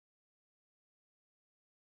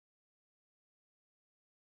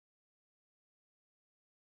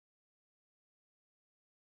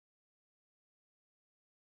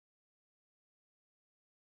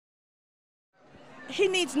He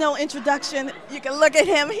needs no introduction. You can look at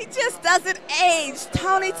him. He just doesn't age.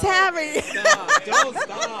 Tony Terry. Don't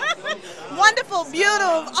stop. Wonderful,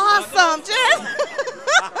 beautiful, awesome. Just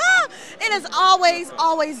it is always,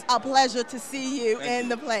 always a pleasure to see you in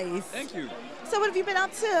the place. Thank you. So what have you been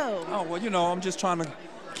up to? Oh, well, you know, I'm just trying to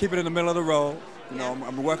keep it in the middle of the road. You know,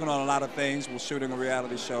 I'm working on a lot of things. We're shooting a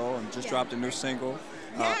reality show and just dropped a new single.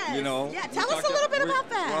 Yes. You know, yeah, tell us a little bit about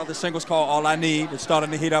that. Well, the single's called All I Need. It's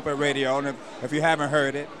starting to heat up at radio. And if you haven't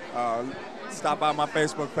heard it, stop by my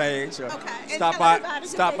Facebook page. Stop by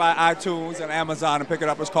iTunes and Amazon and pick it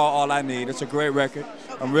up. It's called All I Need. It's a great record.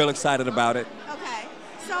 I'm real excited about it. Okay.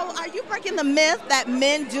 So are you breaking the myth that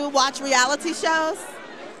men do watch reality shows?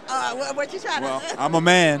 What you trying Well, to... I'm a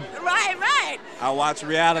man. Right. I watch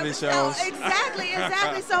reality shows. So,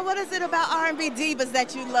 exactly. So what is it about R&B Divas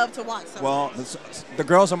that you love to watch so Well, much? the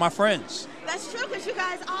girls are my friends. That's true, because you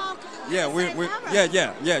guys all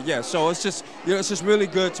Yeah. So it's just it's just really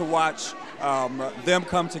good to watch them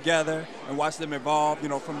come together and watch them evolve.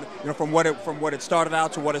 From what it started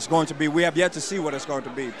out to what it's going to be. We have yet to see what it's going to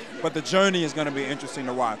be, but the journey is going to be interesting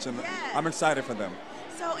to watch, and I'm excited for them.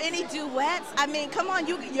 So any duets? I mean, come on,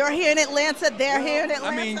 you're here in Atlanta, they're here in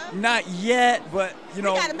Atlanta. I mean, not yet, but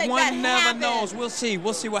one never knows. We'll see.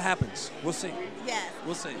 We'll see what happens. We'll see. Yes.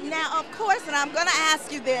 We'll see. Now, of course, and I'm going to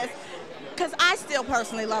ask you this, because I still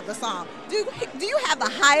personally love the song. Do you have the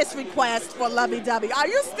highest request for Lovey Dovey? Are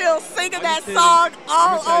you still singing that song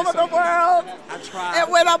all over the world? I tried.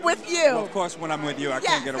 And when I'm with you? Well, of course, when I'm with you, I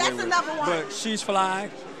can't get away with it. That's the number one. But She's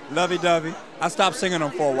Fly, Lovey Dovey. I stopped singing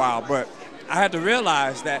them for a while, but I had to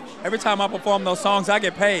realize that every time I perform those songs, I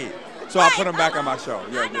get paid. So I put them back on my show.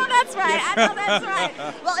 Yeah, I know that's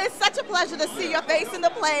right. Well, it's such a pleasure to see your face in the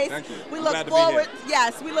place. Thank you. We look forward.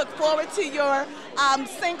 Yes, we look forward to your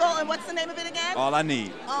single. And what's the name of it again? All I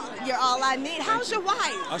Need. You're All I Need. How's your wife?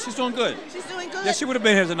 Oh, she's doing good. She's doing good. Yeah, she would have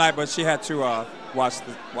been here tonight, but she had to watch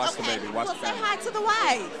the baby. Well, say hi to the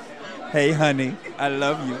wife. Hey, honey, I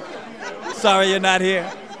love you. Sorry you're not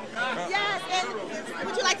here. Yes, and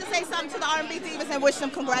would you like to say something to the R&B Divas and wish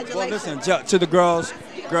them congratulations? Well, listen, to the girls,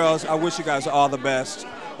 I wish you guys all the best.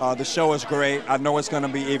 The show is great. I know it's going to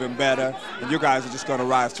be even better. And you guys are just going to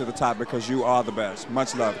rise to the top because you are the best.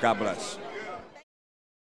 Much love. God bless.